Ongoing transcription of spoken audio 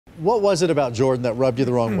What was it about Jordan that rubbed you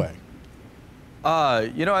the wrong way?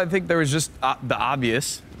 You know, I think there was just the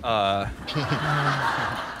obvious,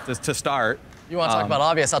 just to start. You want to talk about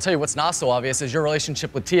obvious? I'll tell you what's not so obvious is your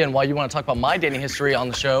relationship with Tia and why you want to talk about my dating history on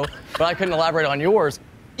the show, but I couldn't elaborate on yours.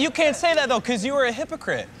 You can't say that, though, because you were a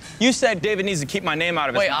hypocrite. You said David needs to keep my name out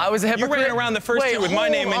of his mouth. Wait, I was a hypocrite? You ran around the first two with my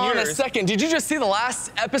name and yours. Wait, hold on a second. Did you just see the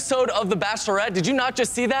last episode of The Bachelorette? Did you not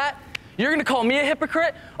just see that? You're going to call me a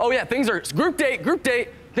hypocrite? Oh, yeah, things are... Group date.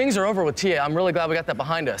 Things are over with Tia. I'm really glad we got that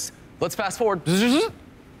behind us. Let's fast forward.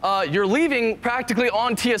 You're leaving practically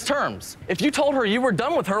on Tia's terms. If you told her you were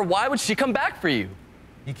done with her, why would she come back for you?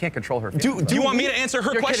 You can't control her. Do you want me to answer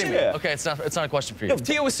her question? Yeah. Okay, it's not a question for you. If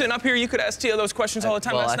Tia was sitting up here, you could ask Tia those questions all the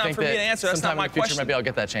time. Well, that's not for me to answer. That's not my question. Maybe I'll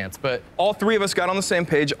get that chance. But all three of us got on the same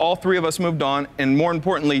page. All three of us moved on, and more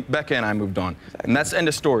importantly, Becca and I moved on. And that's the end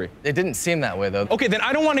of story. It didn't seem that way, though. Okay, then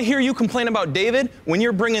I don't want to hear you complain about David when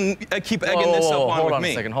you're keep egging this up on with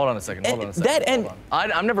me. Hold on a second.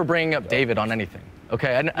 I'm never bringing up David on anything.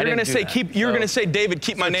 Okay, You're gonna say David,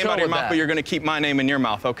 keep my name out of your mouth, but you're gonna keep my name in your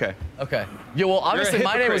mouth. Okay. Okay. Yeah, well, obviously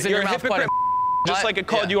my name was in your mouth quite just like it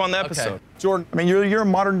called you on the episode. Okay. Jordan, I mean, you're a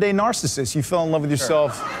modern day narcissist. You fell in love with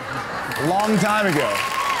yourself a long time ago.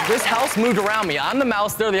 This house moved around me. I'm the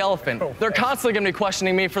mouse, they're the elephant. They're constantly gonna be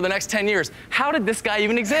questioning me for the next 10 years. How did this guy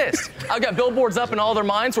even exist? I've got billboards up in all their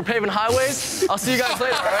minds. We're paving highways. I'll see you guys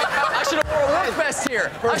later, all right? I should have wore a work vest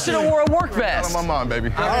here. I should have wore a work vest. On my mind, baby.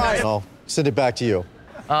 All right. I'll send it back to you.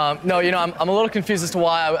 No, you know, I'm a little confused as to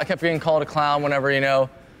why I kept getting called a clown whenever, you know,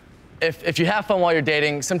 if you have fun while you're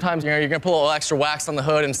dating, sometimes, you know, you're gonna put a little extra wax on the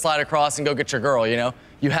hood and slide across and go get your girl, you know?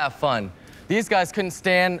 You have fun. These guys couldn't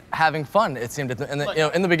stand having fun, it seemed,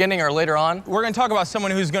 in the beginning or later on. We're gonna talk about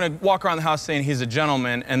someone who's gonna walk around the house saying he's a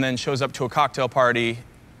gentleman and then shows up to a cocktail party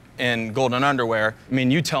in golden underwear. I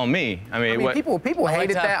mean, you tell me. I mean people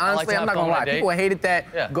hated that, honestly. I'm not gonna lie. People hated that,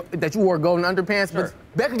 that you wore golden underpants, but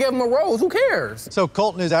Becca gave him a rose. Who cares? So,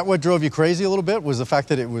 Colton, is that what drove you crazy a little bit? Was the fact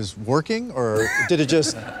that it was working, or did it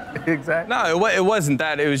just... Exactly. No, it wasn't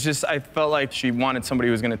that. It was just I felt like she wanted somebody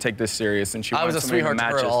who was going to take this serious, and she wanted somebody who matches.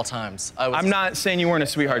 I was a sweetheart to her at all times. I'm not saying you weren't a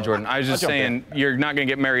sweetheart, Jordan. I was just saying you're not going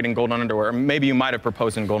to get married in golden underwear. Maybe you might have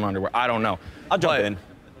proposed in golden underwear. I don't know. I'll jump in.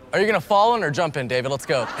 Are you going to fall in or jump in, David? Let's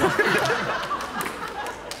go.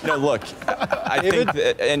 No, look, I think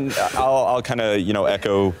that, and I'll kind of, you know,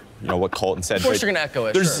 echo, you know, what Colton said. Of course you're going to echo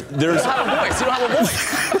it, there's, You don't have a voice.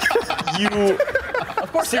 You don't have a voice.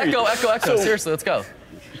 Of course, echo. So, seriously, let's go.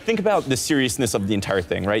 Think about the seriousness of the entire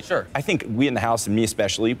thing, right? Sure. I think we in the house, and me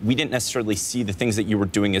especially, we didn't necessarily see the things that you were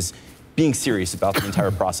doing as being serious about the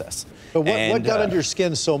entire process. But what got under your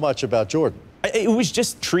skin so much about Jordan? It was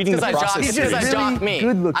just treating the process. Because I jock me.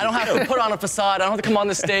 I don't have to put on a facade. I don't have to come on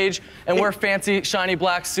the stage and wear fancy, shiny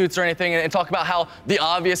black suits or anything and talk about how the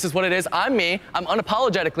obvious is what it is. I'm me. I'm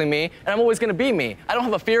unapologetically me, and I'm always going to be me. I don't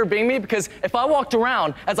have a fear of being me because if I walked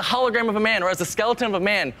around as a hologram of a man or as a skeleton of a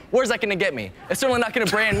man, where's that going to get me? It's certainly not going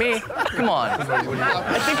to brand me. Come on.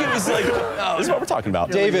 I think it was like, this is what we're talking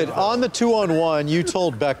about. David, on the 2-on-1, you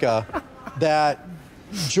told Becca that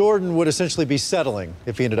Jordan would essentially be settling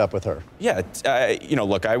if he ended up with her. Yeah, you know,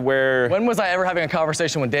 look, I wear... When was I ever having a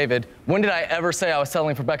conversation with David? When did I ever say I was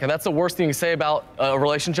settling for Becca? That's the worst thing you say about a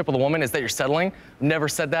relationship with a woman is that you're settling. Never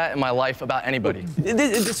said that in my life about anybody.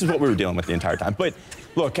 This is what we were dealing with the entire time. But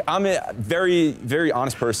look, I'm a very, very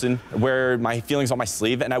honest person. I wear my feelings on my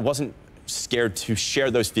sleeve, and I wasn't scared to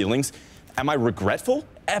share those feelings. Am I regretful?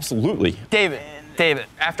 Absolutely. David,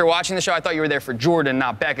 after watching the show, I thought you were there for Jordan,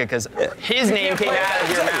 not Becca, because his name came out of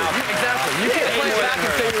your mouth. Exactly. You can't play it back and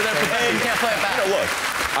say you were there for Becca. You can't play it back. You know, look,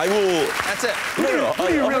 I will... That's it. Who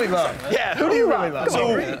do you really love? Yeah. Who do you really love?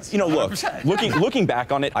 So, you know, look, looking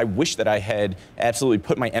back on it, I wish that I had absolutely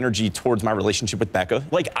put my energy towards my relationship with Becca.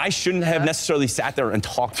 Like, I shouldn't have necessarily sat there and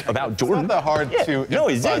talked about Jordan. It's not that hard to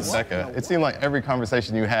emphasize Becca. It seemed like every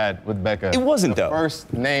conversation you had with Becca, it wasn't, the though.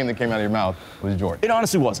 first name that came out of your mouth was Jordan. It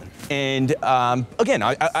honestly wasn't. And again,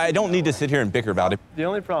 I don't need to sit here and bicker about it. The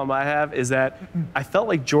only problem I have is that I felt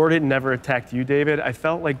like Jordan never attacked you, David. I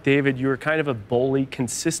felt like, David, you were kind of a bully,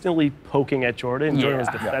 consistently poking at Jordan. Jordan was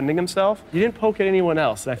defending himself. You didn't poke at anyone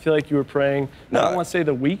else. And I feel like you were praying, I don't want to say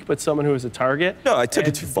the weak, but someone who was a target. No, I took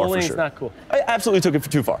it too far, for sure. Bullying's not cool. I absolutely took it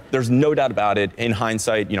too far. There's no doubt about it. In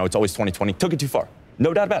hindsight, you know, it's always 2020. Took it too far.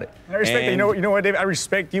 No doubt about it. I respect that. You know what, David? I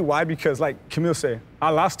respect you. Why? Because, like Camille said, I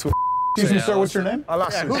lost to Excuse me, sir, what's your name? I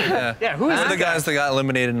lost to who is the guys that got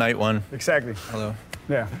eliminated night one. Exactly. Hello.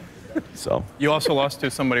 Yeah. So you also lost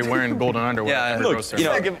to somebody wearing golden underwear. Yeah, look, you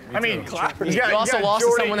know, I mean, you also lost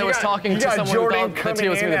to someone that was talking to someone who thought that he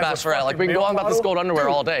was going to be the Bachelorette. Like, we can go on about this gold underwear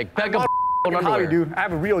all day. Becca, gold underwear. Dude, I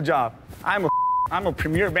have a real job. I'm a I'm a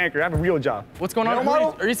premier banker. I have a real job. What's going on?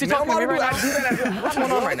 Are you talking to me right now? What's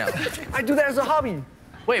going on right now? I do that as a hobby.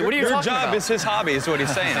 Wait, what are you talking about? Your job is his hobby, is what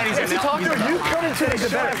he's saying. Is he talking to You put it to the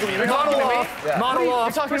better. Model off. Model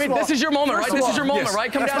off. You're talking to me. This is your moment, right? This is your moment,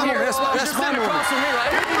 right? Come down here. You're sitting across from me,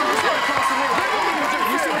 right?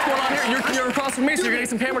 You see what's going on here? You're across from me, so you're getting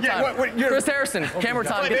some camera time. Chris Harrison, camera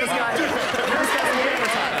time. Get this guy. Camera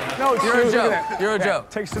time. No, you're a joke. You're a joke.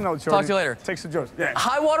 Take some notes, Jordan. Talk to you later. Take some jokes. Yeah.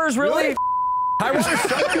 High waters, really? High waters.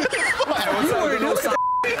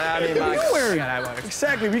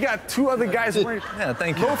 Exactly. We got 2 other guys wearing. Yeah,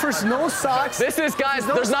 thank you. Loafers, no socks. This is, guys,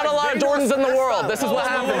 there's not a lot of Jordans in the world. This is what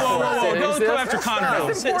happens. Don't go after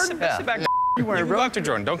Connor. Sit back. You wearing, bro? Go after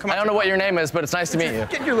Jordan. Don't come. I don't know what your name is, but it's nice to meet you.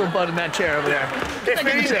 Get your little butt in that chair over there.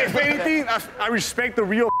 If anything, I respect the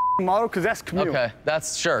real model because that's Camille. Okay,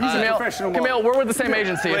 that's sure. He's a professional model. Camille, we're with the same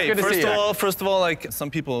agency. It's good to see you. First of all, like some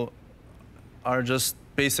people are just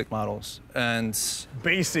basic models and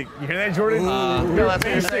basic. You hear that, Jordan? That's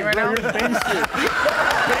what you're saying right now. You're basic.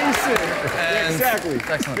 Basic. And exactly.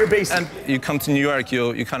 Excellent. You're basic. And you come to New York,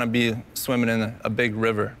 you kind of be swimming in a big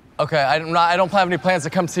river. Okay, I don't have any plans to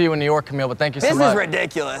come see you in New York, Camille, but thank you so much. This is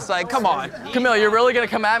ridiculous. Like, come on. Camille, you're really gonna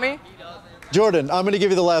come at me? Jordan, I'm gonna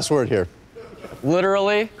give you the last word here.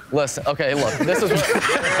 Literally? Listen, okay, look, this is what,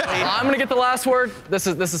 I'm gonna get the last word. This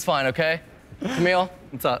is fine, okay? Camille?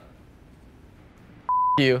 What's up?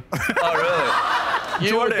 You. Oh, really?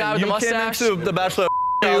 Jordan, guy with the mustache. You came into the Bachelor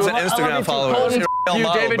as an Instagram follower. Colton,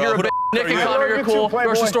 you, David, you're a bitch. Nick and Connor, you're cool.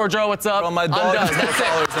 Grocery store Joe, what's up? My dog I'm done. That's it.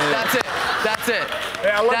 That's it. That's it.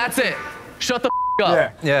 Yeah, That's it. Shut the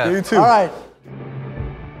up. Yeah. You too. All right.